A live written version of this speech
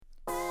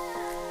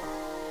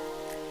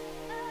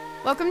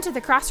Welcome to the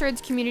Crossroads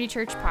Community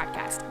Church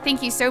podcast.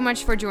 Thank you so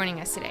much for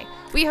joining us today.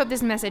 We hope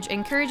this message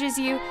encourages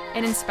you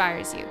and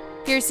inspires you.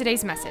 Here's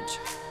today's message.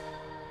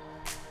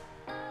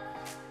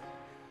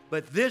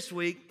 But this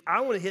week,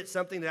 I want to hit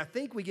something that I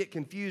think we get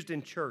confused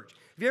in church.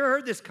 Have you ever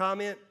heard this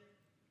comment?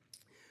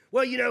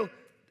 Well, you know,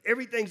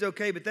 everything's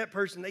okay, but that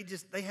person,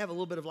 they have a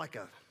little bit of like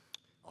a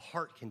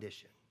heart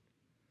condition.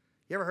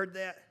 You ever heard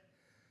that?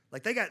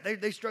 Like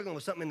they're struggling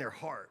with something in their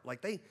heart.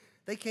 Like they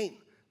can't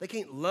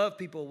love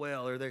people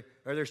well, or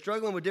they're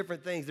struggling with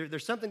different things.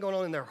 There's something going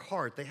on in their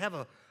heart. They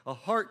have a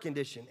heart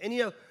condition. And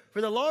you know,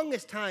 for the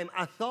longest time,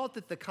 I thought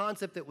that the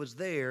concept that was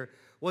there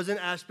was an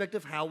aspect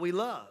of how we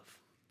love.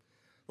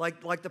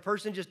 Like the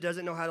person just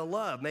doesn't know how to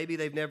love. Maybe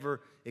they've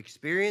never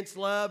experienced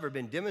love or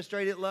been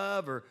demonstrated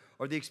love, or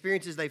the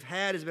experiences they've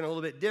had has been a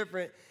little bit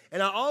different.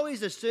 And I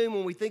always assume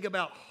when we think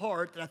about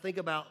heart that I think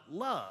about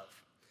love.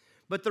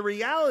 But the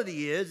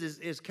reality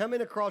is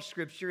coming across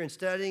Scripture and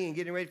studying and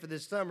getting ready for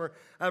this summer,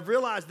 I've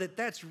realized that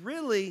that's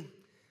really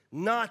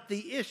not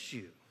the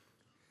issue.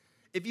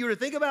 If you were to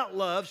think about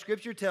love,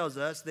 Scripture tells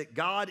us that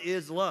God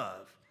is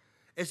love.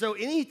 And so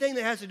anything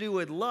that has to do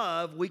with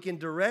love, we can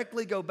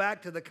directly go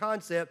back to the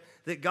concept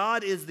that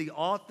God is the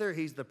author,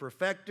 He's the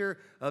perfecter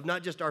of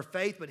not just our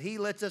faith, but He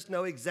lets us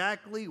know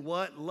exactly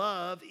what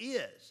love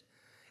is.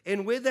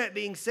 And with that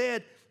being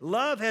said,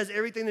 love has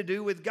everything to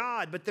do with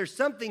God, but there's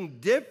something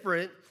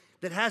different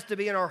that has to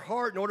be in our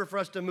heart in order for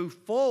us to move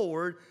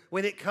forward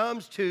when it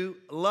comes to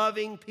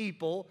loving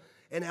people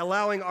and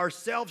allowing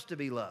ourselves to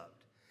be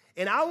loved.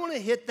 And I want to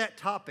hit that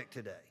topic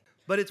today.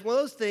 But it's one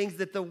of those things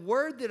that the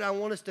word that I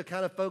want us to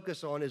kind of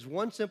focus on is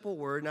one simple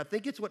word, and I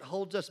think it's what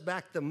holds us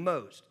back the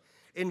most.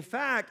 In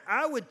fact,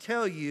 I would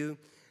tell you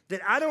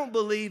that I don't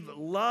believe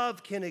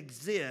love can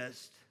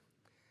exist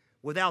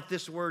without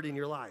this word in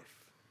your life.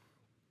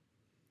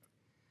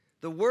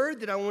 The word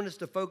that I want us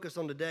to focus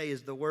on today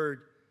is the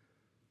word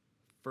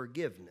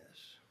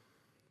forgiveness.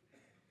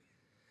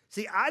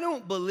 See, I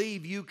don't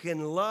believe you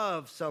can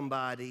love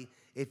somebody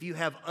if you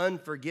have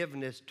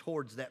unforgiveness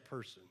towards that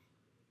person.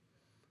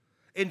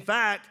 In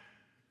fact,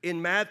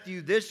 in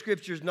Matthew, this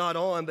scripture's not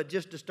on, but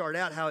just to start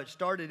out how it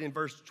started in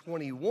verse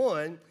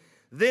 21,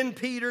 then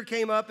Peter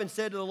came up and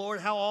said to the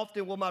Lord, "How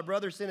often will my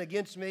brother sin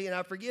against me and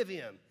I forgive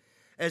him?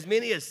 As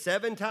many as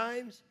 7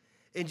 times?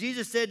 And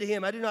Jesus said to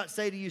him, I do not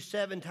say to you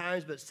 7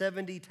 times, but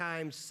 70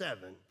 times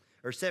 7,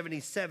 or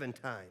 77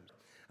 times.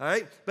 All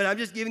right, but I'm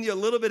just giving you a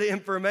little bit of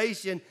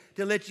information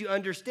to let you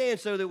understand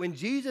so that when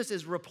Jesus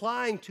is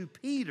replying to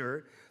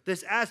Peter,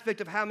 this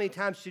aspect of how many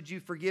times should you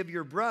forgive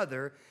your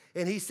brother,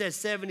 and he says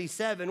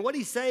 77, what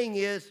he's saying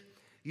is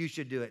you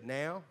should do it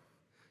now,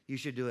 you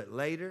should do it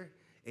later,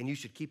 and you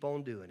should keep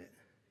on doing it.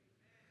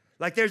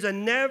 Like there's a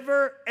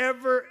never,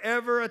 ever,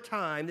 ever a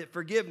time that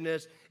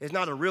forgiveness is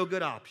not a real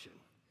good option,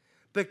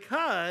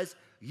 because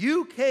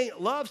you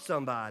can't love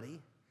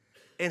somebody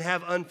and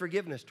have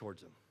unforgiveness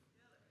towards them.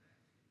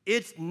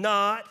 It's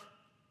not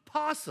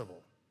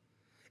possible.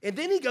 And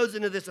then he goes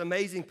into this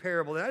amazing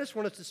parable, and I just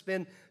want us to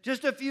spend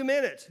just a few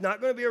minutes.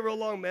 Not going to be a real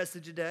long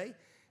message today,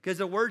 because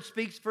the word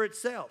speaks for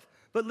itself.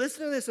 But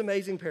listen to this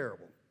amazing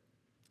parable.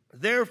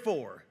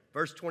 Therefore,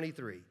 verse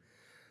 23,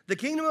 the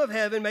kingdom of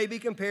heaven may be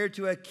compared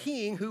to a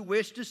king who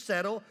wished to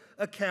settle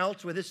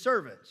accounts with his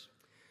servants.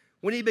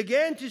 When he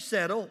began to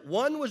settle,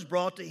 one was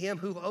brought to him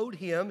who owed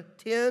him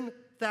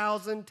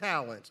 10,000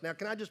 talents. Now,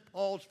 can I just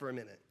pause for a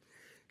minute?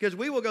 Because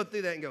we will go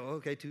through that and go,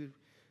 okay,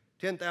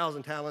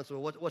 10,000 talents,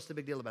 well, what's the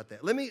big deal about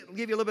that? Let me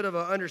give you a little bit of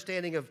an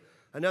understanding of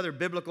another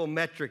biblical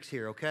metrics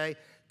here, okay?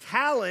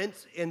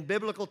 Talents in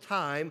biblical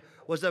time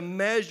was a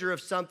measure of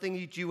something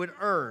that you would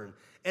earn.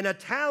 And a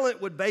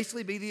talent would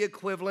basically be the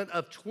equivalent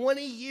of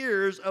 20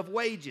 years of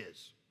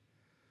wages.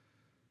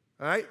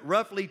 All right,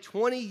 roughly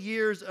 20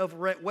 years of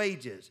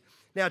wages.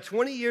 Now,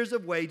 20 years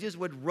of wages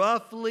would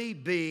roughly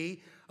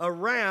be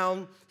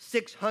around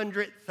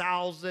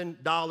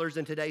 $600,000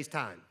 in today's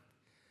time.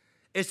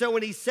 And so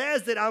when he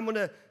says that I'm going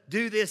to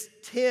do this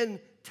 10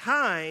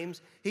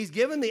 times, he's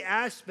given the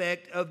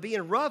aspect of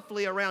being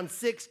roughly around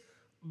 $6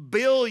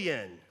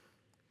 billion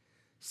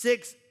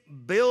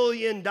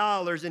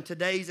in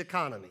today's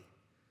economy.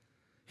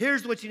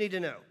 Here's what you need to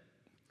know.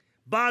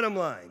 Bottom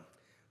line,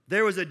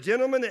 there was a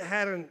gentleman that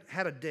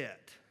had a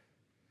debt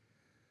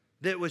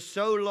that was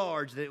so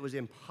large that it was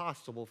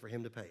impossible for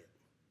him to pay it.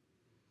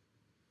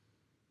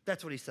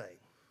 That's what he's saying.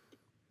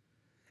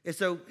 And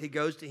so he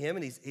goes to him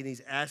and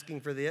he's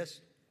asking for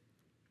this.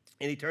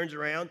 And he turns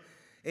around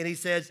and he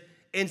says,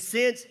 and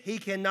since he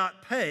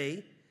cannot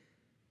pay,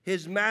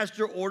 his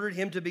master ordered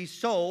him to be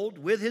sold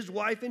with his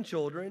wife and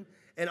children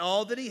and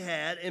all that he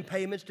had, and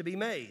payments to be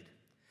made.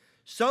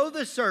 So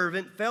the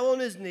servant fell on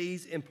his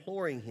knees,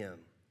 imploring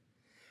him,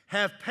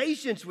 have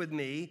patience with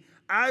me,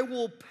 I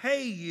will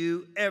pay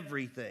you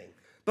everything.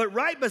 But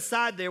right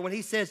beside there, when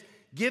he says,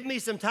 give me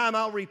some time,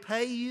 I'll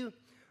repay you,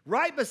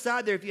 right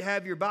beside there, if you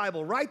have your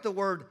Bible, write the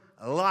word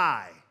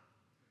lie.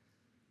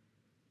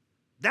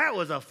 That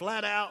was a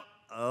flat out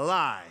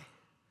lie.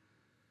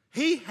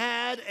 He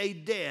had a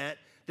debt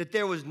that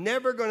there was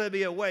never going to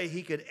be a way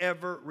he could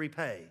ever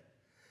repay.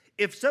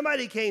 if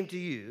somebody came to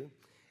you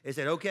and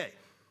said, okay,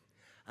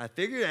 I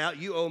figured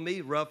out you owe me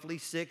roughly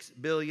 $6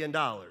 billion.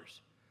 And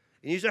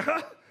you say,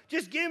 oh,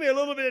 just give me a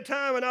little bit of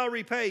time and I'll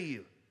repay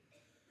you.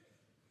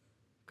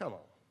 Come on.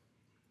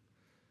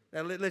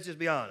 Now, let's just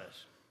be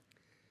honest.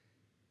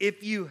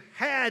 If you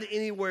had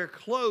anywhere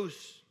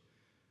close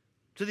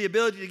to the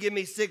ability to give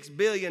me $6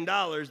 billion,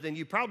 then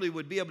you probably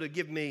would be able to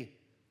give me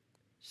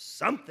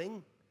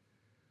something.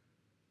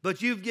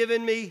 But you've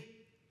given me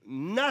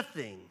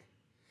nothing.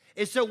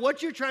 And so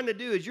what you're trying to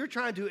do is you're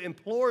trying to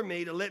implore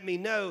me to let me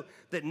know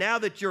that now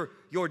that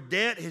your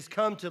debt has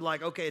come to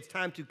like, okay, it's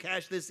time to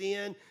cash this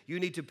in. You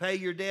need to pay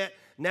your debt.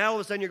 Now all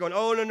of a sudden you're going,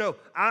 oh, no.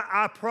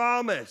 I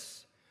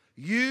promise.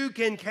 You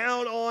can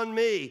count on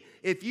me.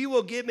 If you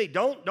will give me,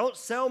 don't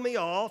sell me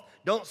off.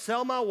 Don't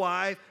sell my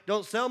wife.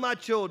 Don't sell my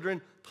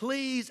children.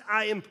 Please,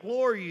 I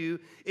implore you,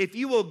 if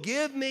you will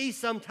give me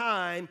some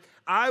time,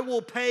 I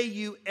will pay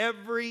you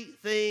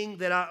everything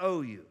that I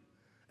owe you.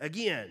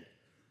 Again,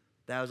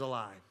 that was a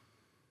lie.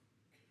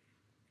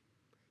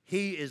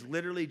 He is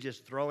literally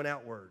just throwing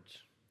out words.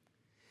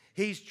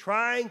 He's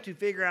trying to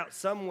figure out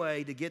some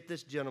way to get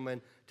this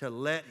gentleman to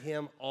let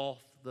him off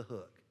the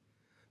hook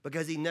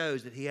because he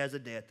knows that he has a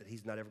debt that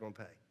he's not ever going to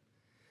pay.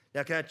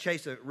 Now, can I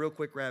chase a real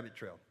quick rabbit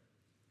trail?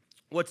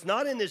 What's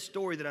not in this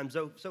story that I'm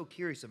so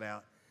curious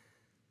about,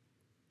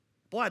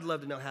 boy, I'd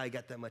love to know how he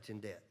got that much in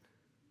debt.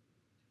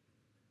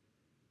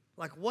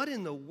 Like, what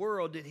in the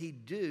world did he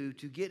do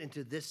to get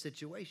into this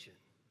situation?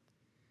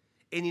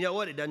 And you know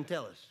what? It doesn't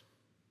tell us.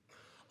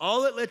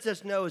 All it lets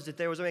us know is that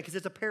there was a man, because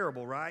it's a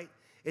parable, right?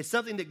 It's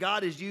something that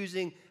God is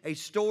using a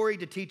story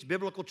to teach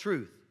biblical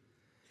truth.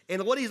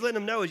 And what he's letting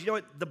them know is, you know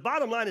what? The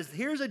bottom line is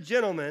here's a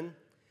gentleman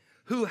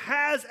who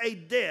has a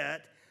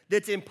debt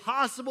that's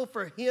impossible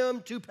for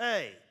him to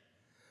pay.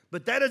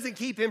 But that doesn't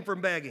keep him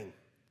from begging.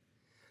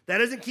 That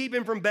doesn't keep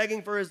him from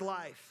begging for his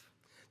life.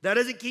 That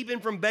doesn't keep him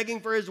from begging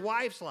for his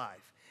wife's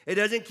life. It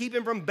doesn't keep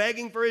him from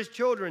begging for his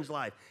children's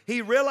life.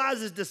 He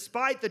realizes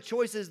despite the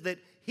choices that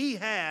he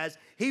has,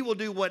 he will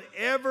do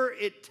whatever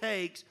it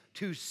takes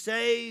to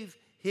save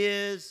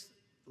his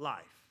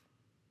life.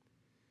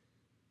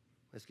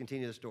 Let's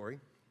continue the story.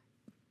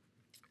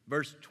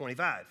 Verse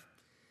 25.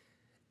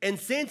 And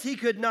since he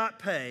could not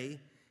pay,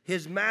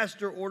 his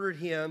master ordered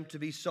him to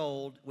be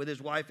sold with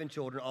his wife and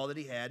children, all that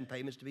he had, and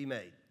payments to be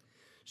made.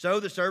 So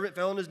the servant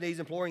fell on his knees,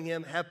 imploring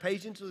him, have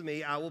patience with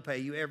me, I will pay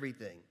you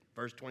everything.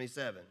 Verse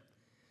 27.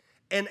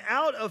 And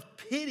out of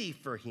pity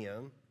for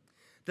him,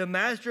 the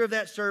master of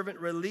that servant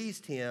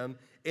released him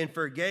and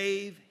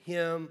forgave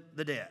him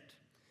the debt.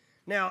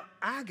 Now,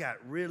 I got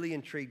really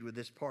intrigued with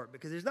this part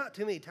because there's not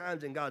too many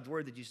times in God's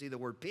word that you see the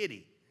word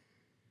pity.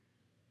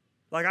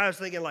 Like I was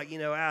thinking like,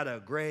 out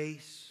of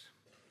grace,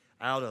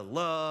 out of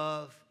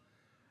love,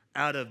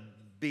 out of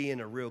being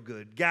a real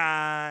good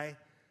guy,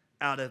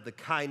 out of the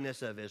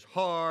kindness of his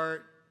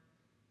heart.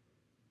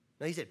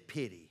 No, he said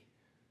pity.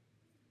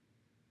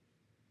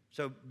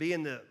 So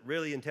being the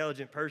really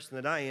intelligent person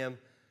that I am,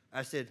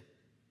 I said,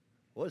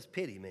 what does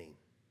pity mean?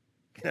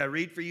 Can I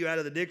read for you out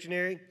of the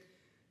dictionary?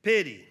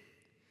 Pity,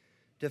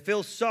 to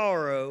feel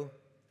sorrow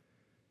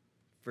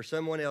for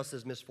someone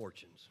else's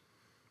misfortunes.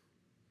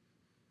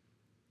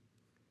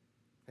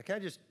 Now, can I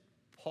just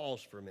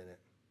pause for a minute?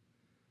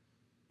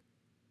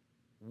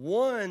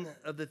 One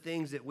of the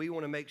things that we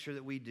want to make sure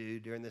that we do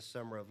during this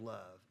summer of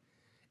love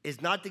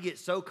is not to get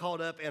so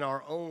caught up in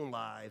our own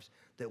lives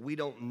that we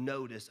don't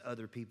notice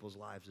other people's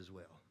lives as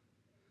well.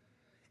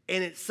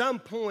 And at some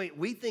point,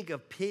 we think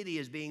of pity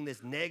as being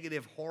this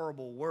negative,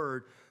 horrible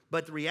word,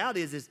 but the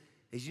reality is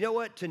you know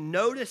what? To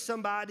notice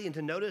somebody and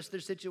to notice their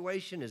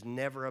situation is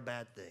never a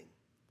bad thing.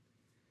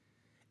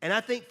 And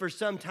I think for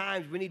some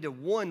times we need to,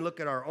 one, look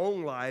at our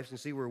own lives and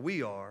see where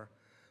we are,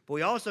 but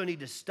we also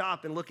need to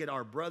stop and look at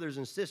our brothers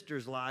and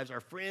sisters' lives,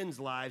 our friends'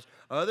 lives,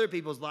 other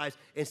people's lives,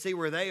 and see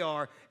where they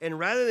are. And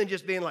rather than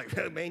just being like,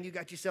 oh, man, you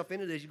got yourself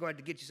into this, you're going to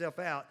have to get yourself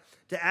out,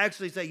 to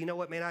actually say, you know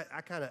what, man,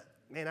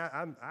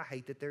 I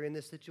hate that they're in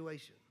this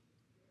situation.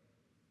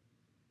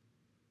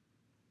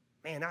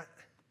 Man,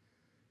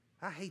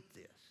 I hate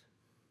this.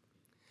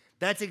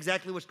 That's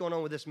exactly what's going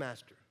on with this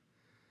master.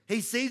 He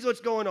sees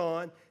what's going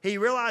on. He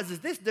realizes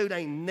this dude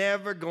ain't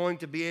never going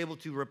to be able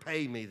to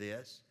repay me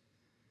this.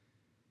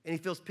 And he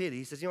feels pity.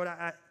 He says, you know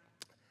what,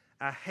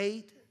 I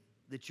hate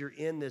that you're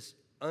in this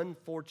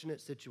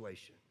unfortunate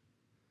situation.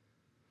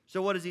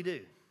 So what does he do?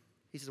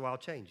 He says, well, I'll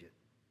change it.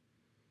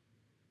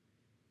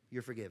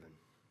 You're forgiven.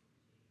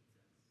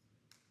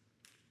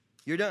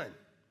 You're done.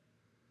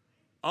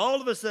 All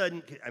of a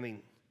sudden,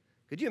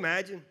 could you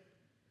imagine?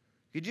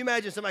 Could you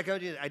imagine somebody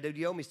coming to you and,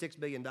 you owe me $6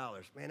 billion.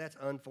 Man, that's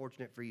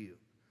unfortunate for you.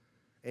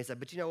 And he said,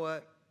 but you know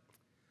what?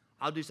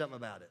 I'll do something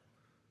about it.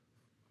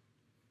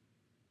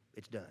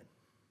 It's done.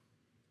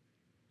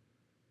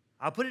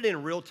 I'll put it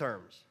in real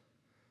terms.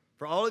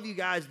 For all of you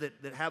guys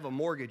that have a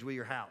mortgage with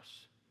your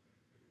house,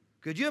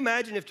 could you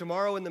imagine if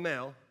tomorrow in the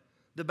mail,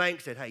 the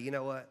bank said, hey, you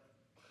know what?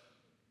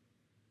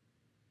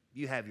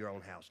 You have your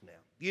own house now.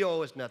 You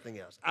owe us nothing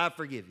else. I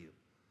forgive you.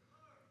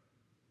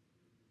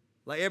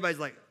 Like everybody's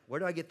like, where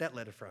do I get that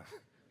letter from?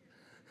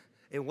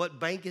 And what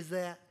bank is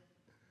that?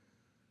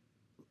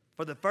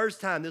 For the first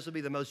time, this will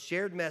be the most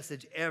shared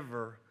message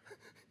ever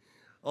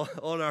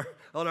on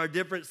our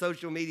different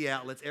social media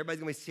outlets.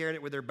 Everybody's going to be sharing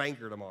it with their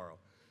banker tomorrow.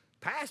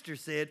 Pastor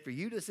said for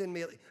you to send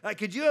me,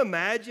 could you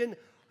imagine?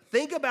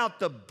 Think about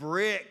the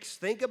bricks.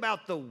 Think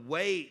about the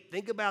weight.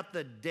 Think about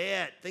the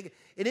debt. And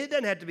it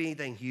doesn't have to be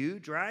anything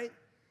huge, right?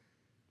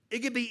 It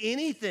could be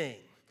anything.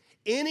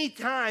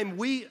 Anytime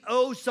we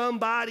owe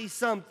somebody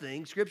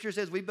something, Scripture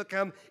says we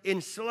become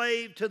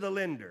enslaved to the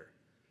lender.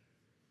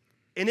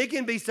 And it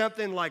can be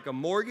something like a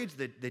mortgage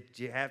that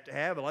you have to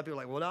have. A lot of people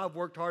are like, well, I've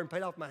worked hard and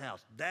paid off my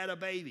house. That a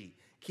baby.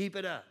 Keep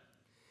it up.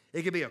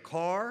 It could be a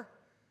car.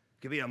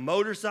 It could be a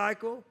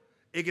motorcycle.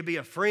 It could be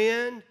a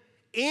friend.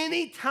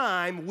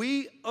 Anytime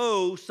we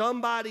owe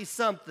somebody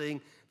something,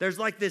 there's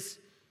like this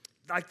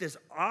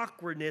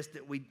awkwardness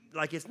that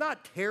like it's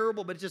not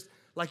terrible, but it's just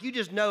like you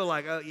just know,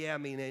 like, oh yeah, I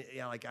mean,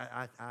 yeah, like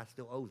I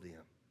still owe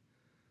them.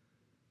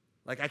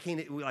 Like I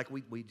can't, like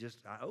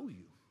I owe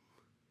you.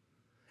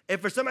 And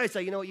for somebody to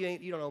say, you know what,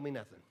 you don't owe me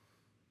nothing.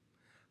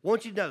 I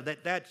want you to know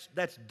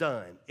that's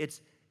done.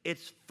 It's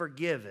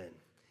forgiven.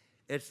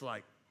 It's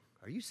like,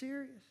 are you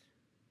serious?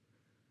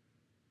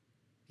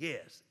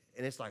 Yes.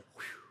 And it's like,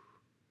 whew.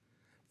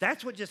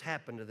 That's what just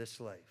happened to this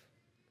slave.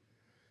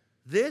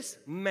 This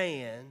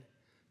man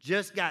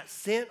just got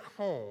sent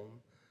home,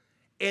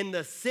 and the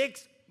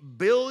 $6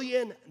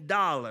 billion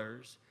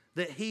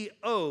that he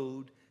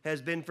owed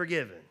has been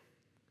forgiven.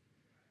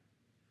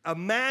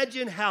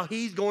 Imagine how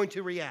he's going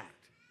to react.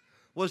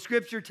 Well,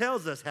 Scripture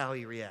tells us how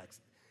he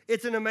reacts.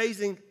 It's an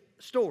amazing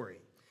story,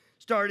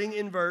 starting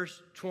in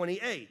verse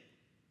 28.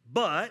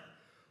 But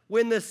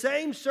when the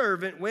same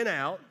servant went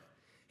out,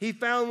 he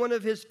found one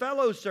of his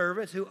fellow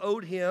servants who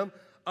owed him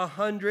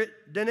 100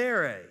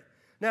 denarii.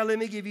 Now, let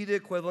me give you the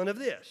equivalent of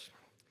this.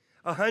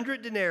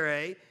 100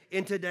 denarii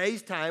in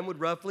today's time would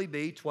roughly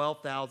be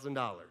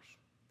 $12,000.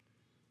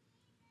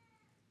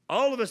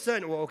 All of a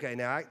sudden, well, okay,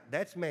 now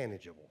that's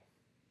manageable.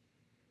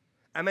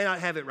 I may not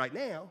have it right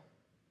now,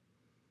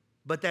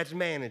 but that's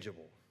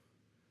manageable.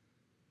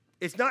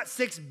 It's not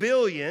 $6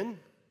 billion,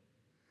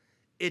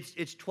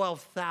 it's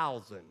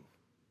 12,000.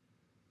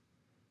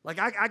 Like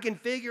I can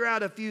figure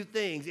out a few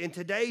things. In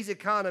today's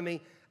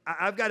economy,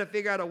 I've got to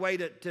figure out a way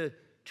to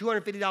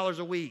 $250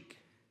 a week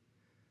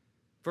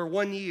for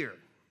 1 year.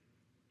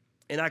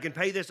 And I can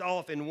pay this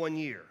off in 1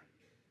 year.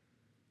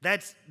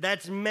 That's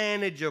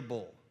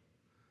manageable.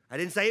 I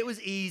didn't say it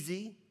was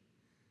easy.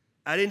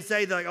 I didn't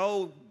say like,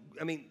 oh,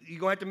 I mean, you're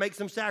going to have to make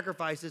some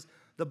sacrifices.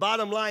 The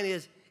bottom line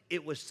is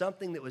it was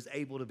something that was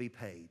able to be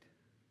paid.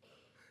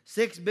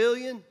 $6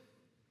 billion,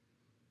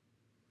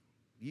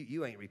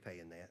 you ain't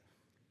repaying that.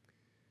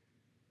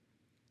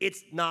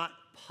 It's not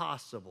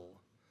possible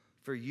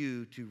for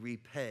you to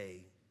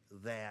repay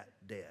that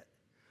debt.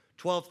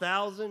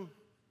 12,000,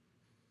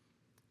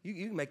 you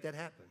can make that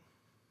happen.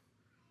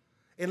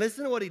 And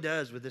listen to what he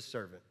does with this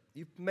servant.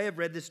 You may have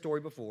read this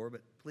story before,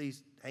 but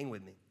please hang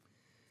with me.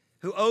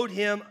 Who owed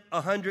him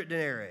 100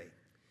 denarii.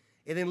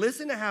 And then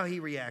listen to how he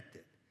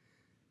reacted.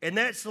 And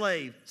that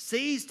slave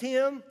seized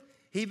him.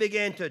 He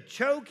began to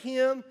choke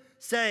him,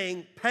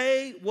 saying,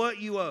 "Pay what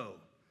you owe."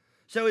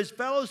 So his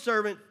fellow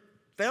servant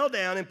fell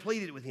down and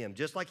pleaded with him,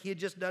 just like he had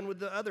just done with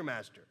the other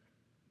master.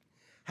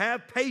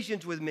 "Have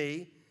patience with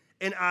me,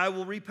 and I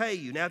will repay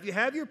you." Now, if you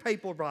have your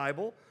paper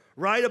Bible,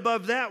 right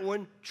above that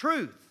one,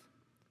 truth.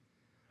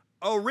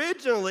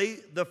 Originally,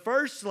 the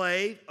first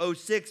slave owed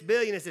 $6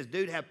 billion. It says,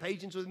 dude, have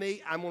patience with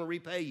me. I'm going to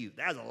repay you.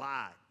 That's a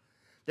lie.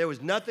 There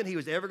was nothing he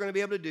was ever going to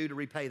be able to do to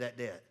repay that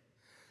debt.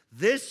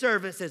 This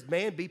servant says,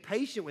 man, be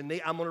patient with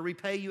me. I'm going to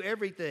repay you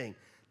everything.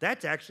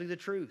 That's actually the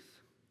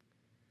truth.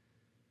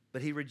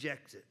 But he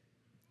rejects it.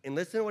 And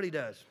listen to what he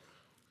does.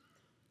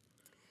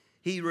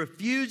 He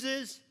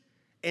refuses,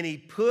 and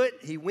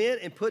he went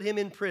and put him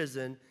in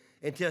prison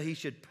until he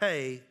should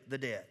pay the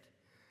debt.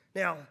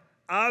 Now,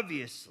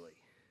 obviously,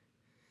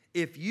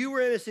 if you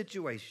were in a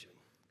situation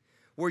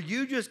where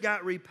you just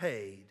got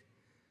repaid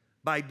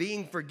by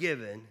being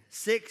forgiven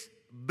 $6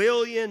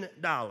 billion,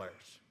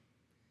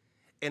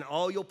 and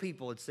all your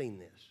people had seen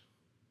this,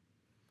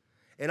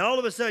 and all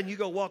of a sudden you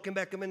go walking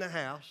back up in the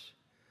house,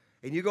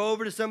 and you go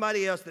over to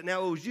somebody else that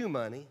now owes you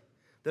money,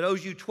 that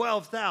owes you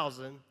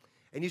 $12,000,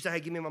 and you say, hey,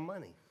 give me my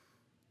money.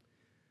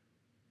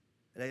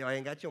 And they go, I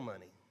ain't got your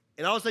money.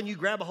 And all of a sudden you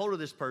grab a hold of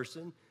this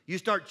person, you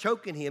start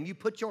choking him, you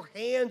put your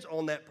hands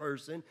on that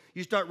person,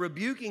 you start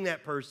rebuking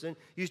that person,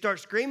 you start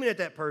screaming at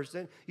that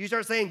person, you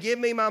start saying, give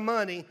me my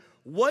money.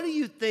 What do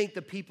you think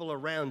the people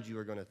around you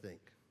are going to think?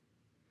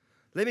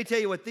 Let me tell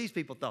you what these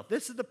people thought.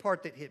 This is the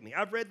part that hit me.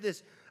 I've read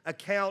this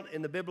account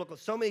in the biblical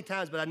so many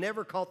times, but I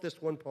never caught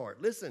this one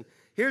part. Listen,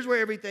 here's where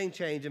everything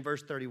changed in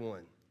verse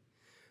 31.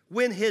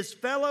 When his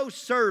fellow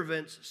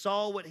servants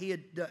saw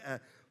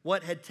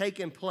what had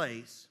taken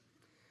place,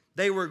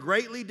 they were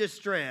greatly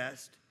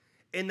distressed,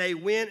 and they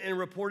went and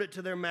reported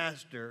to their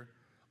master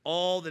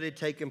all that had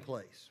taken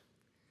place.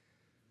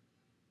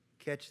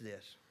 Catch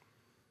this.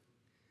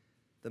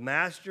 The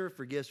master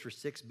forgives for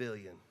 $6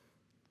 billion.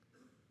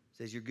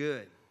 Says, you're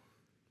good.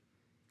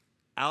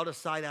 Out of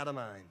sight, out of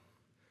mind.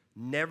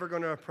 never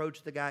going to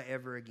approach the guy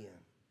ever again.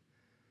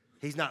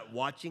 He's not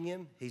watching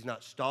him. He's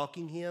not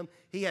stalking him.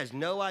 He has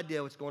no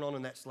idea what's going on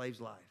in that slave's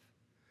life.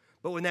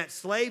 But when that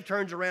slave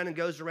turns around and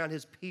goes around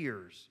his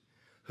peers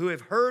who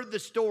have heard the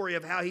story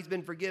of how he's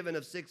been forgiven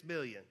of $6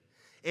 billion,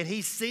 and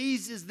he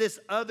seizes this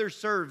other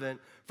servant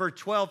for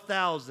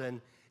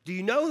 $12,000, do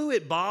you know who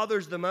it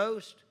bothers the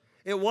most?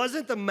 It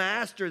wasn't the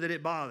master that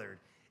it bothered.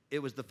 It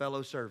was the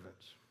fellow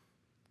servants.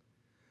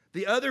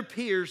 The other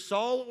peers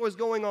saw what was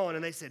going on,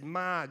 and they said,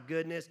 my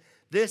goodness,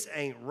 this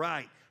ain't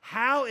right.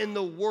 How in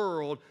the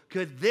world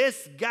could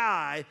this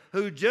guy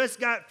who just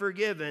got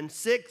forgiven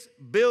 $6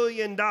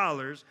 billion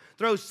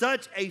throw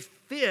such a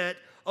fit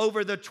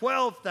over the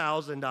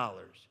 $12,000?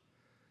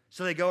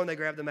 So they go and they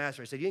grab the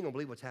master and say, you ain't going to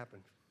believe what's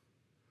happened.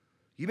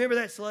 You remember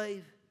that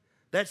slave?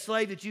 That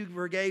slave that you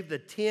forgave the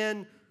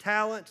 10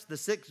 talents, the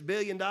 $6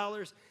 billion?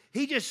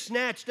 He just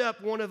snatched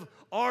up one of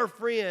our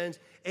friends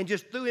and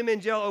just threw him in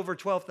jail over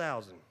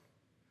 $12,000.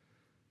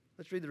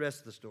 Let's read the rest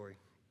of the story.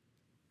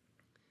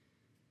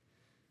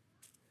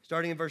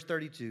 Starting in verse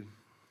 32.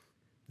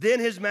 Then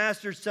his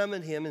master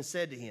summoned him and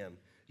said to him,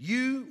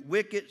 you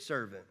wicked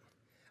servant,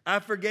 I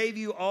forgave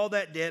you all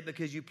that debt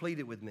because you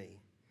pleaded with me.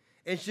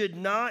 And should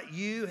not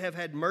you have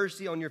had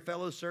mercy on your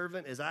fellow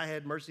servant as I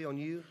had mercy on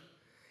you?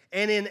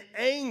 And in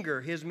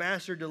anger his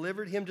master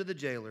delivered him to the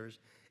jailers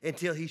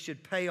until he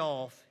should pay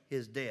off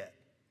his debt.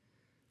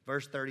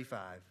 Verse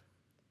 35.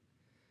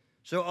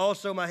 So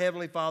also my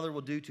heavenly Father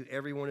will do to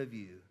every one of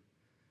you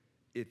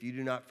if you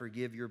do not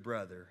forgive your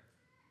brother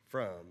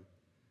from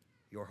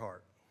your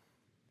heart.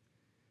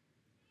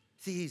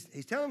 See,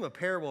 he's telling them a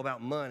parable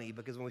about money,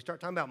 because when we start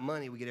talking about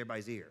money, we get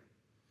everybody's ear.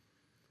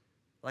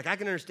 Like, I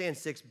can understand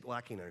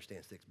I can't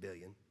understand $6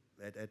 billion.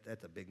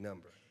 That's a big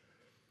number.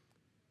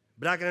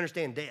 But I can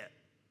understand debt.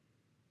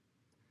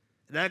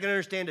 And I can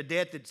understand a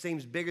debt that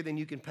seems bigger than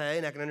you can pay,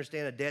 and I can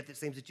understand a debt that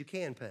seems that you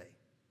can pay.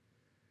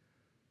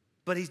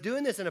 But he's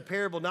doing this in a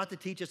parable not to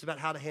teach us about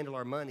how to handle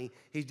our money.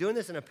 He's doing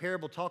this in a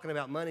parable talking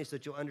about money so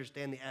that you'll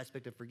understand the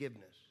aspect of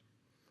forgiveness.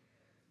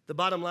 The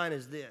bottom line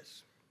is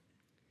this.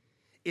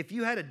 If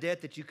you had a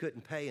debt that you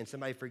couldn't pay and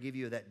somebody forgive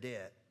you of that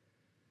debt,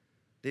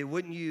 then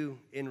wouldn't you,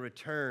 in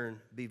return,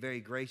 be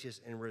very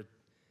gracious and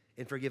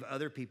forgive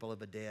other people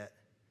of a debt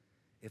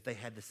if they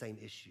had the same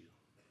issue?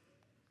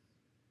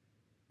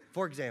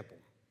 For example,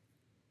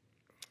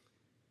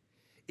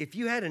 if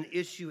you had an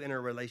issue in a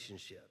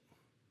relationship,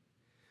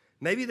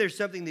 maybe there's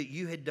something that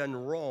you had done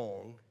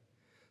wrong,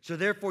 so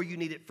therefore you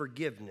needed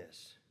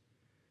forgiveness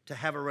to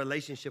have a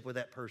relationship with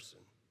that person.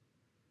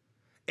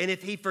 And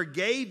if he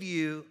forgave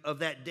you of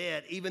that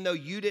debt, even though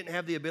you didn't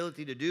have the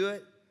ability to do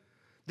it,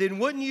 then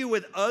wouldn't you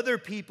with other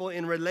people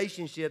in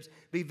relationships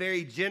be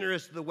very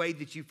generous the way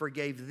that you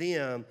forgave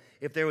them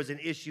if there was an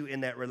issue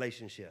in that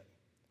relationship?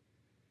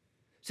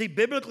 See,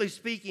 biblically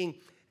speaking,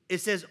 it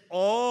says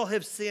all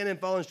have sinned and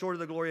fallen short of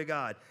the glory of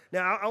God.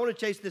 Now, I want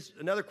to chase this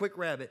another quick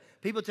rabbit.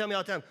 People tell me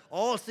all the time,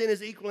 all sin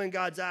is equal in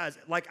God's eyes.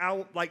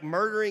 Like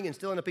murdering and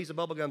stealing a piece of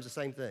bubble gum is the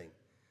same thing.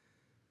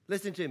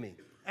 Listen to me.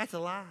 That's a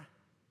lie.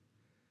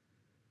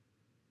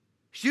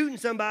 Shooting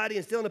somebody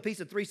and stealing a piece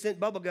of 3-cent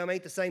bubble gum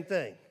ain't the same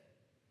thing.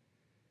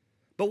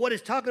 But what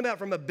it's talking about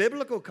from a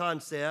biblical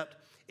concept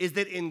is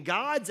that in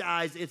God's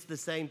eyes, it's the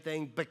same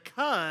thing,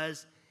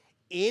 because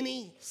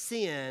any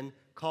sin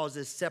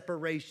causes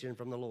separation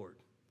from the Lord.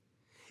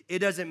 It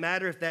doesn't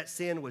matter if that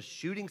sin was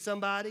shooting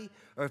somebody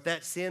or if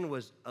that sin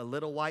was a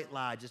little white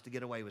lie just to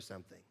get away with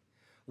something.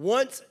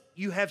 Once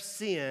you have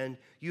sinned,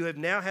 you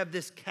now have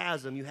this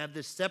chasm, you have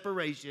this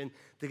separation,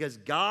 because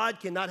God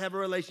cannot have a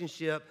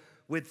relationship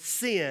with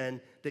sin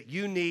that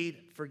you need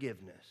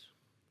forgiveness.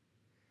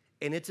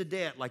 And it's a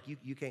debt like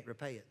you can't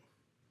repay it.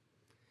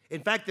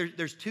 In fact,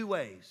 there's two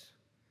ways.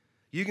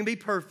 You can be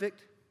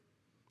perfect.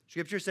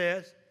 Scripture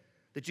says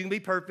that you can be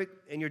perfect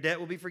and your debt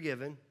will be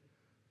forgiven.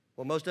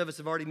 Well, most of us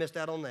have already missed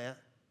out on that.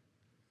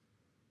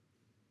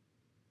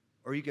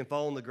 Or you can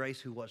fall in the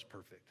grace who was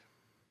perfect,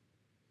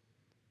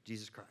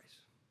 Jesus Christ.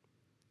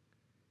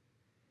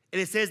 And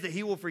it says that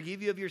he will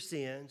forgive you of your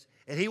sins,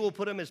 and he will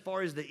put them as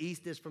far as the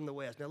east is from the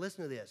west. Now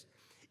listen to this.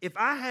 If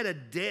I had a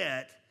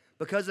debt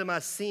because of my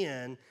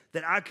sin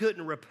that I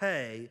couldn't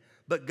repay,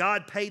 but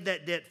God paid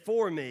that debt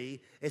for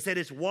me and said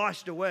it's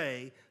washed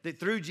away, that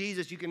through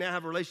Jesus you can now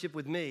have a relationship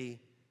with me,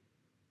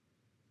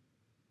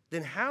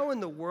 then how in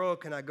the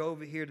world can I go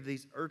over here to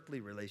these earthly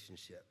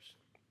relationships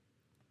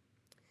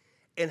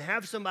and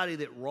have somebody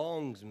that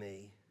wrongs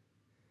me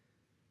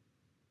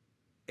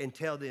and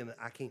tell them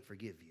I can't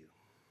forgive you?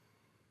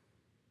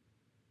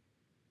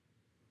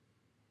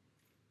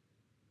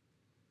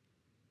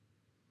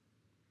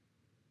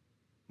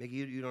 Mickey,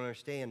 you don't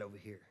understand over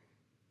here.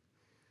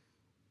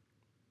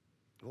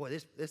 Boy,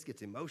 this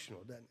gets emotional,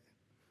 doesn't it?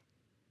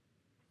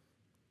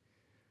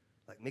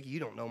 Like, Mickey,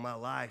 you don't know my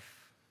life.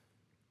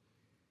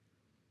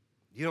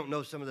 You don't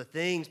know some of the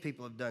things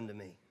people have done to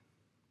me.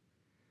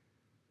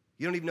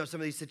 You don't even know some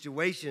of these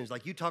situations.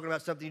 Like, you talking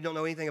about something you don't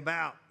know anything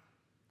about.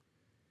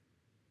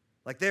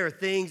 Like, there are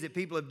things that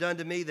people have done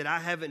to me that I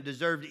haven't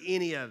deserved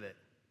any of it.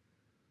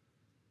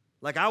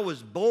 Like, I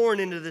was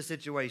born into this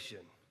situation.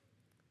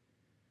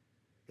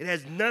 It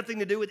has nothing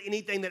to do with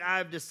anything that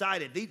I've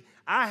decided.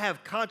 I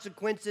have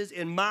consequences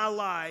in my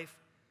life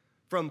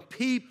from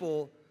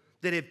people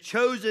that have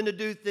chosen to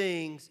do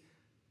things,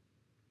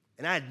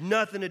 and I had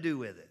nothing to do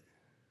with it.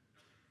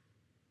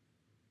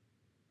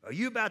 Are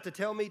you about to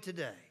tell me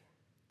today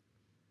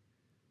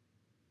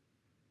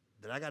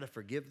that I got to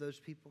forgive those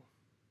people?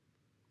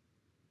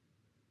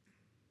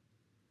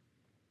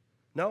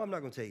 No, I'm not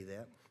going to tell you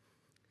that.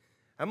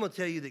 I'm going to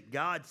tell you that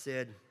God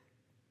said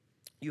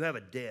you have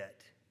a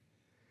debt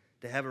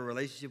to have a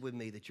relationship with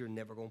me that you're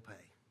never going to pay.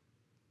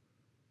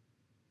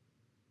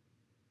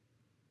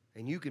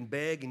 And you can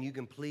beg and you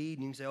can plead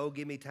and you can say, oh,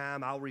 give me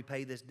time, I'll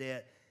repay this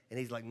debt. And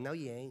he's like, no,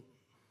 you ain't.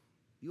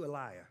 You a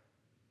liar.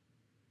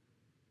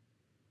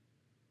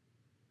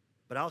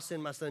 But I'll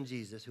send my son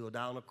Jesus, who will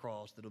die on a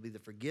cross, that'll be the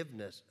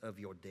forgiveness of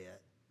your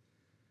debt.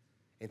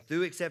 And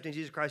through accepting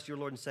Jesus Christ, your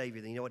Lord and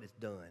Savior, then you know what? It's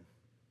done.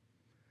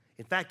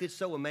 In fact, it's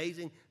so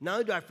amazing. Not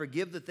only do I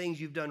forgive the things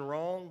you've done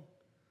wrong,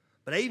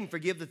 but I even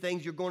forgive the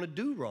things you're going to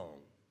do wrong.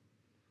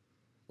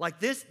 Like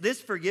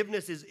this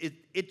forgiveness,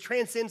 it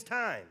transcends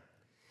time.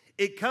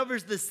 It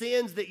covers the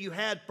sins that you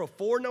had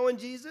before knowing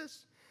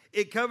Jesus.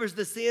 It covers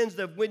the sins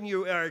of when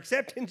you are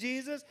accepting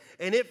Jesus,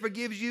 and it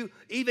forgives you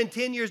even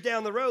 10 years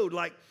down the road.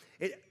 Like,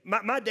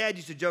 my dad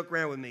used to joke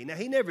around with me. Now,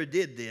 he never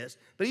did this,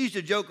 but he used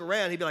to joke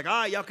around. He'd be like,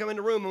 all right, y'all come in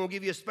the room, and we'll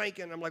give you a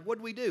spanking. I'm like, what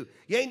do we do?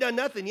 You ain't done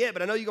nothing yet,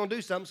 but I know you're going to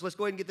do something, so let's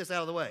go ahead and get this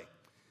out of the way.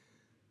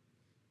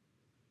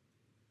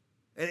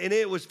 And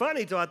it was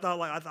funny till I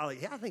thought,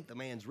 yeah, I think the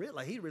man's real.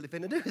 Like, he really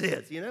finna do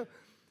this, you know?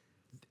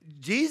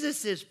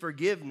 Jesus'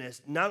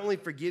 forgiveness not only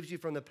forgives you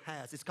from the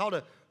past, it's called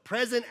a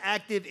present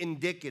active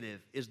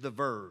indicative is the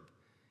verb.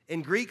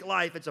 In Greek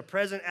life, it's a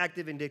present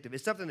active indicative.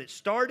 It's something that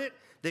started,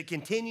 that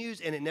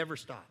continues, and it never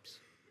stops.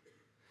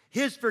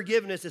 His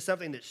forgiveness is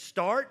something that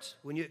starts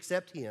when you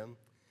accept him,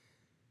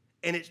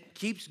 and it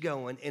keeps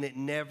going, and it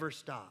never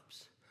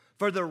stops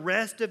for the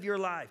rest of your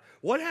life.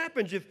 What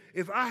happens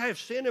if I have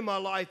sin in my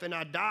life and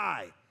I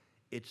die?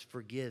 It's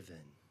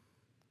forgiven.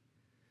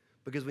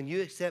 Because when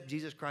you accept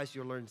Jesus Christ,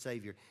 your Lord and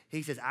Savior,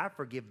 he says, I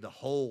forgive the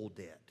whole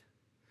debt.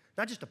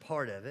 Not just a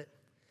part of it,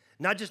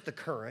 not just the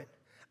current.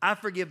 I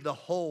forgive the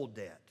whole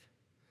debt.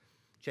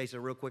 Chase a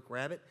real quick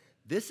rabbit.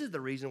 This is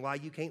the reason why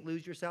you can't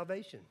lose your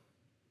salvation.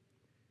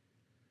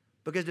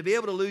 Because to be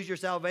able to lose your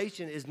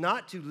salvation is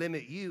not to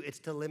limit you, it's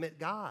to limit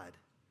God.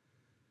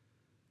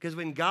 Because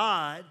when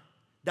God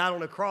died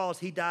on a cross,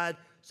 he died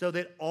so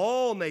that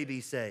all may be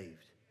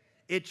saved.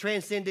 It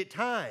transcended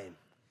time.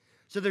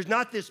 So there's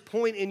not this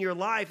point in your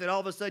life that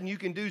all of a sudden you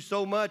can do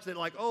so much that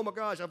like, oh my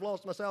gosh, I've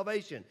lost my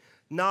salvation.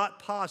 Not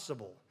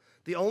possible.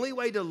 The only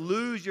way to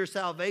lose your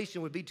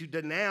salvation would be to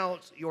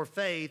denounce your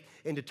faith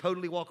and to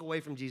totally walk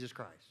away from Jesus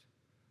Christ.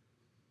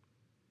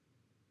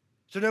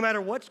 So no matter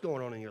what's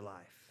going on in your life,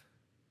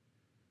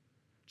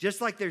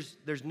 just like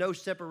there's no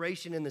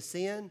separation in the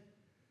sin,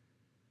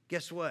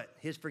 guess what?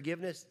 His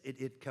forgiveness,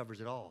 it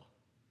covers it all.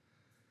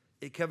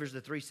 It covers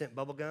the 3-cent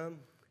bubble gum,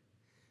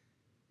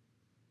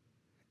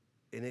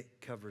 and it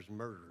covers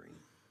murdering.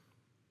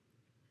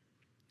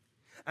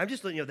 I'm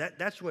just letting you know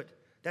that's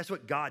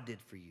what God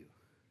did for you.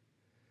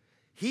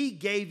 He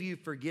gave you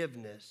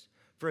forgiveness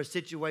for a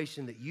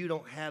situation that you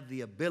don't have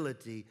the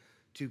ability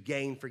to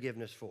gain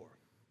forgiveness for.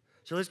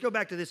 So let's go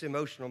back to this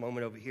emotional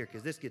moment over here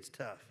because this gets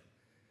tough.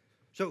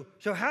 So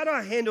how do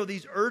I handle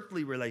these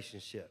earthly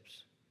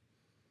relationships?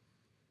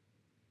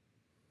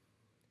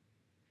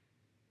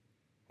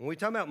 When we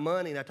talk about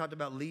money, and I talked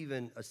about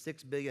leaving a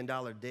 $6 billion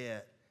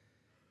debt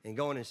and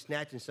going and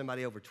snatching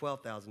somebody over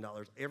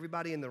 $12,000,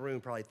 everybody in the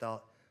room probably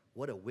thought,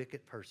 what a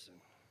wicked person.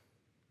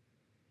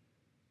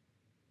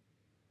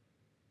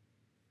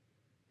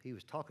 He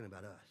was talking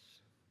about us.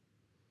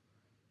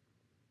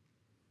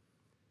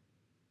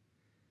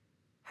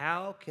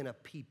 How can a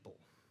people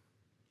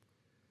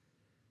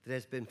that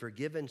has been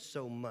forgiven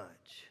so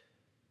much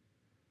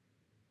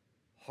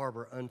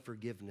harbor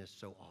unforgiveness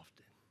so often?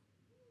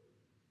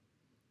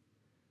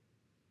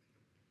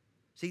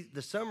 See,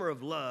 the summer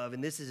of love,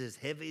 and this is as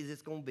heavy as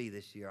it's going to be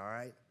this year, all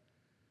right?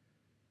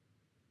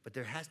 But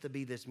there has to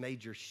be this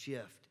major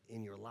shift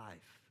in your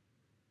life.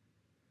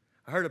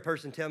 I heard a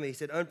person tell me, he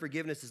said,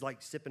 unforgiveness is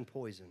like sipping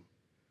poison.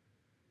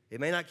 It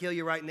may not kill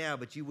you right now,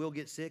 but you will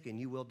get sick and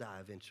you will die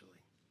eventually.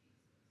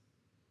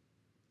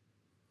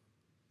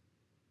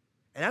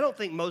 And I don't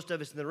think most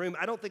of us in the room,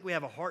 I don't think we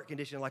have a heart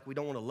condition like we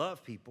don't want to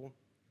love people.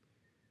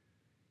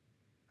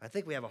 I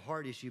think we have a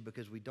heart issue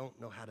because we don't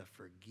know how to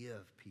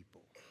forgive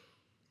people.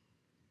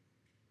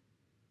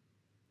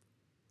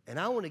 And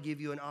I want to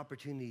give you an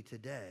opportunity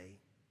today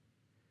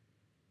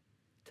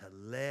to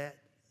let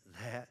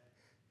that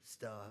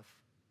stuff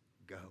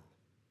go.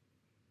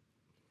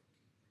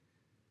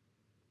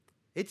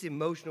 It's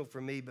emotional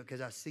for me because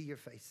I see your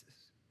faces.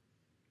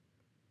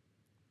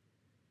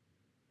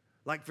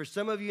 Like for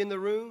some of you in the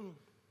room,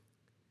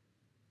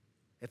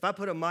 if I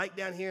put a mic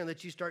down here and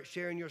let you start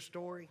sharing your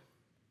story,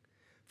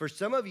 for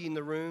some of you in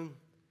the room,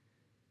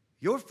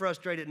 you're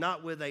frustrated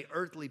not with an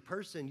earthly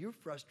person, you're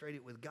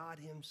frustrated with God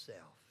himself.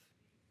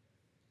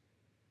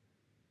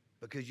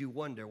 because you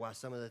wonder why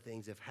some of the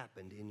things have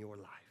happened in your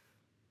life.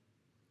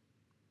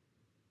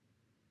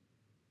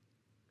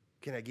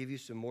 Can I give you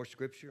some more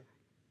scripture?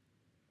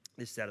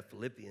 This is out of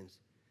Philippians.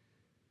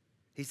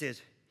 He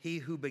says, he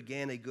who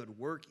began a good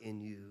work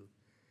in you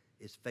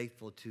is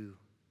faithful to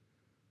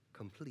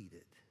complete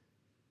it.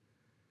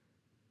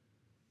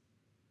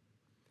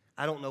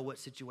 I don't know what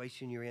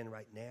situation you're in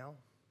right now.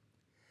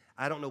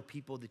 I don't know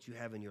people that you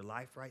have in your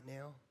life right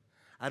now.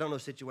 I don't know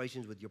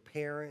situations with your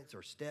parents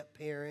or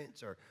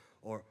step-parents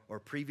or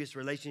previous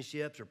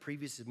relationships or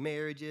previous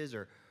marriages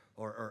or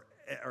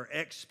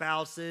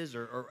ex-spouses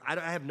or I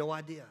have no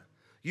idea.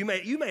 You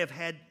may have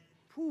had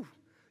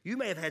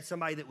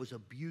somebody that was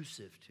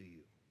abusive to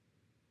you.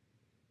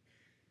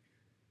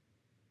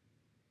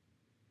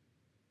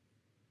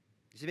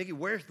 You see, Mickey,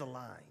 where's the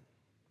line?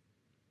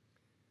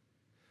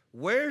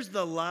 Where's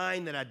the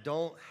line that I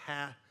don't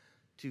have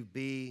to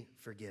be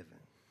forgiven?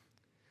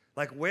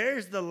 Like,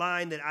 where's the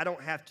line that I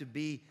don't have to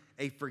be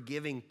a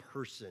forgiving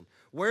person?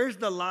 Where's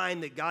the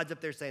line that God's up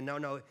there saying,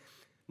 no,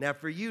 now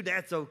for you,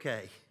 that's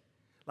okay.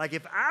 Like,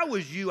 if I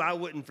was you, I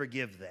wouldn't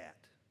forgive that.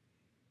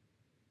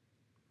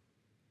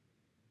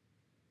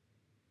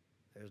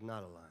 There's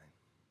not a line.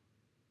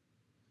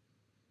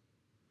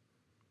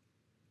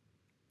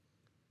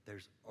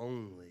 There's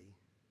only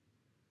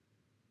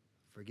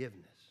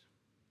forgiveness.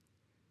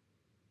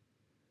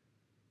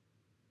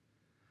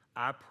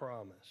 I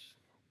promise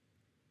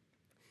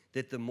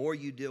that the more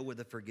you deal with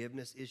the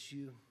forgiveness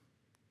issue,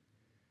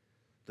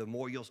 the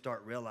more you'll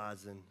start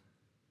realizing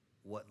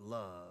what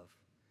love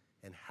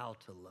and how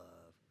to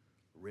love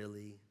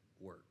really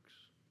works.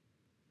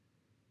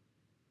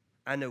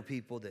 I know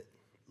people that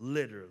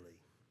literally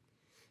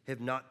have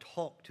not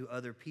talked to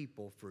other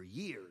people for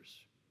years.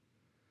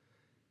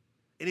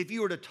 And if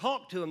you were to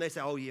talk to them, they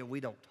say, oh yeah, we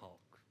don't talk.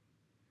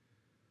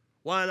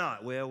 Why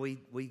not? Well, we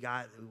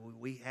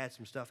had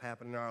some stuff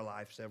happen in our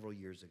life several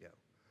years ago.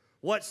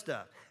 What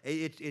stuff?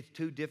 It's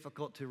too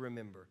difficult to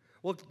remember.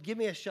 Well, give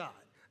me a shot.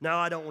 No,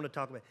 I don't want to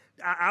talk about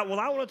it. I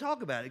want to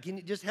talk about it. Can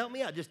you just help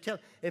me out? Just tell.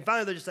 And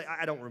finally, they'll just say,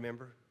 I don't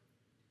remember.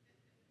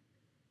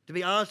 To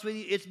be honest with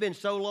you, it's been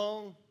so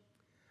long.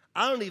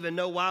 I don't even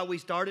know why we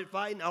started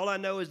fighting. All I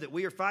know is that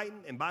we are fighting,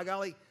 and by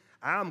golly,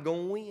 I'm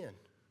going to win.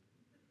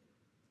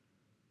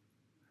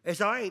 And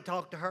so I ain't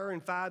talked to her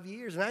in 5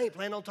 years, and I ain't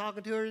planning on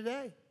talking to her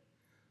today.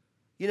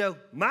 You know,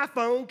 my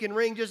phone can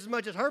ring just as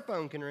much as her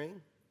phone can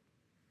ring.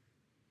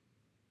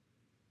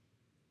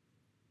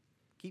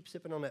 Keep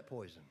sipping on that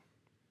poison.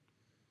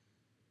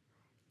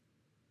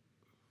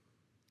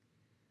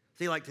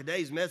 See, like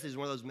today's message is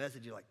one of those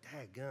messages you're like,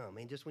 daggum,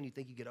 man, just when you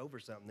think you get over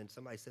something, then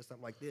somebody says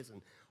something like this,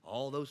 and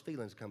all those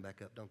feelings come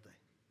back up, don't they?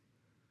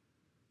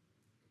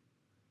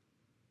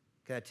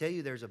 Can I tell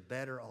you there's a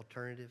better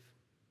alternative?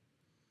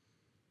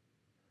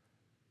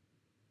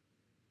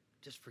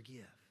 Just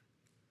forgive.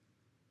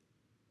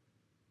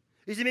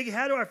 You say, Mickey,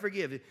 how do I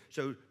forgive?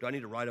 So do I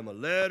need to write them a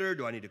letter?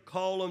 Do I need to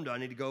call them? Do I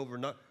need to go over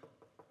and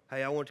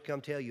hey, I want to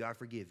come tell you I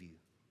forgive you.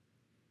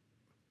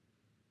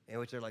 And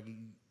which they're like,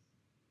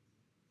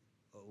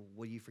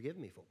 what do you forgive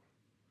me for?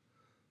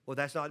 Well,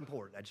 that's not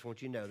important. I just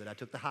want you to know that I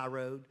took the high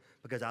road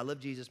because I love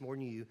Jesus more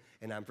than you,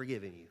 and I'm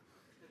forgiving you.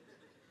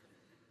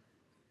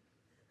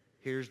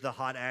 Here's the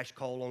hot ash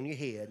coal on your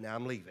head. Now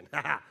I'm leaving.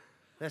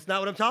 That's not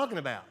what I'm talking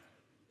about.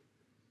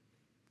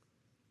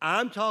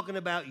 I'm talking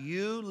about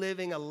you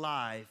living a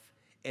life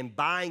and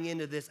buying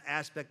into this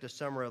aspect of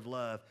Summer of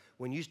Love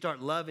when you start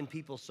loving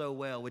people so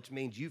well, which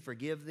means you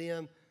forgive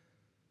them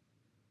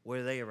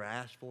whether they ever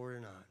asked for it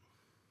or not.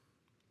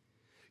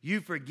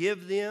 You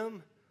forgive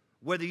them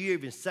whether you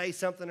even say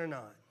something or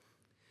not.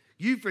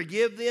 You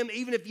forgive them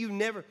even if you've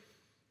never.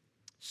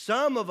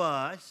 Some of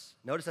us,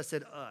 notice I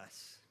said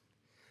us,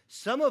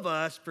 some of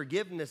us,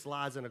 forgiveness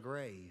lies in a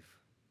grave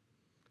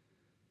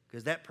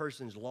because that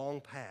person's long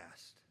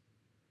past.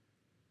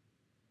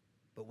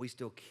 But we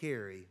still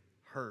carry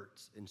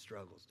hurts and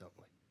struggles, don't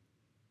we?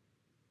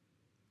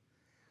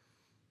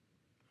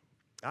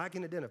 I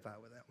can identify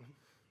with that one.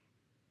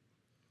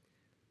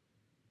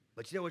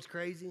 But you know what's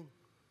crazy?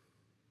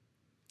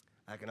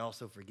 I can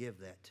also forgive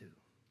that too.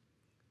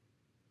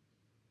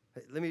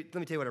 Hey, let me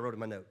tell you what I wrote in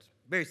my notes.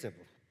 Very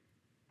simple.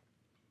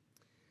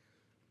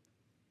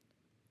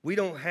 We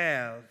don't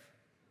have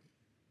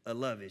a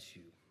love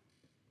issue.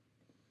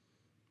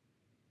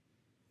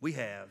 We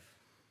have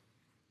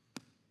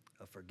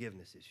a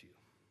forgiveness issue.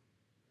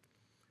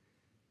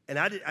 And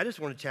I just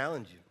want to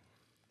challenge you.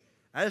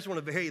 I just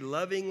want to very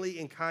lovingly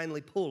and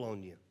kindly pull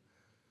on you.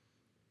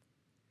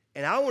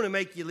 And I want to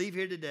make you leave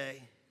here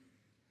today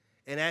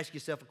and ask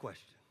yourself a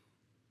question.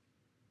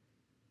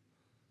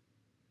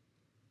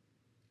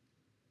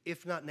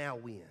 If not now,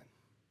 when?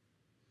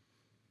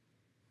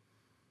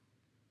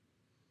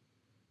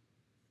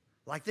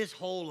 Like this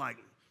whole, like,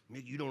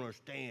 you don't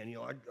understand. You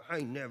know, I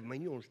ain't never,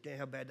 man, you don't understand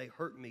how bad they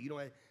hurt me.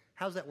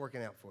 How's that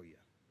working out for you?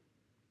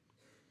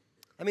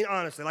 I mean,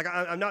 honestly, like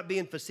I'm not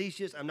being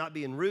facetious. I'm not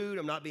being rude.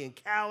 I'm not being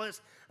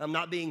callous. I'm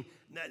not being,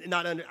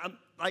 I'm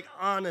like,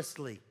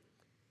 honestly.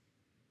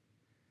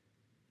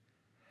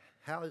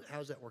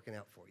 How's that working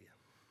out for you?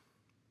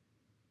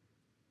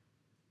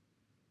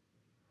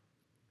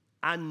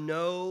 I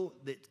know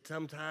that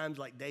sometimes,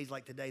 like days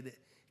like today, that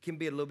can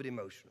be a little bit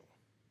emotional.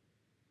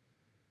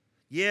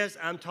 Yes,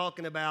 I'm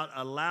talking about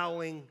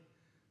allowing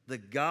the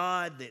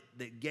God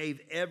that gave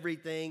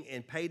everything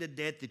and paid a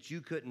debt that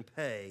you couldn't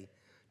pay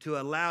to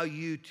allow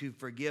you to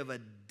forgive a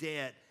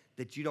debt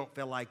that you don't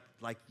feel like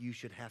you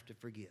should have to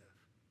forgive.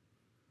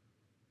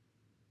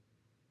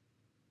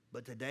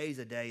 But today's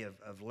a day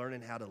of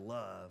learning how to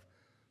love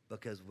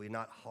because we're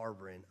not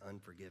harboring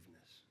unforgiveness.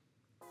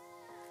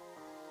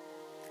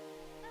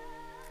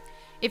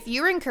 If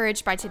you were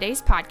encouraged by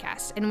today's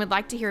podcast and would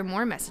like to hear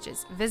more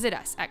messages, visit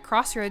us at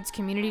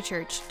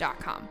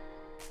crossroadscommunitychurch.com.